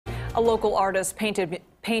A local artist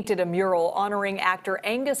painted a mural honoring actor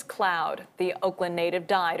Angus Cloud. The Oakland native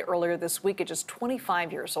died earlier this week at just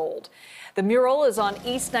 25 years old. The mural is on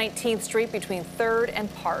East 19th Street between 3rd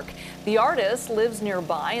and Park. The artist lives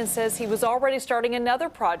nearby and says he was already starting another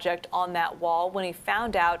project on that wall when he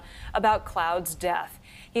found out about Cloud's death.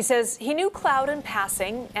 He says he knew Cloud in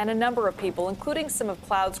passing, and a number of people, including some of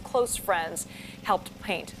Cloud's close friends, helped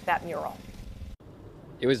paint that mural.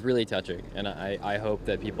 It was really touching, and I hope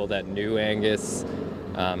that people that knew Angus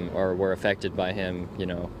or were affected by him,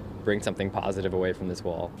 bring something positive away from this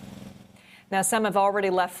wall. Now, some have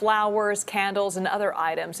already left flowers, candles, and other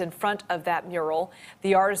items in front of that mural.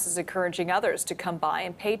 The artist is encouraging others to come by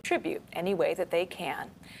and pay tribute any way that they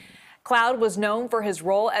can. Cloud was known for his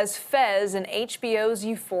role as Fez in HBO's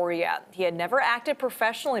Euphoria. He had never acted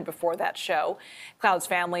professionally before that show. Cloud's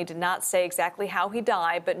family did not say exactly how he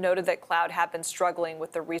died, but noted that Cloud had been struggling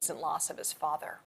with the recent loss of his father.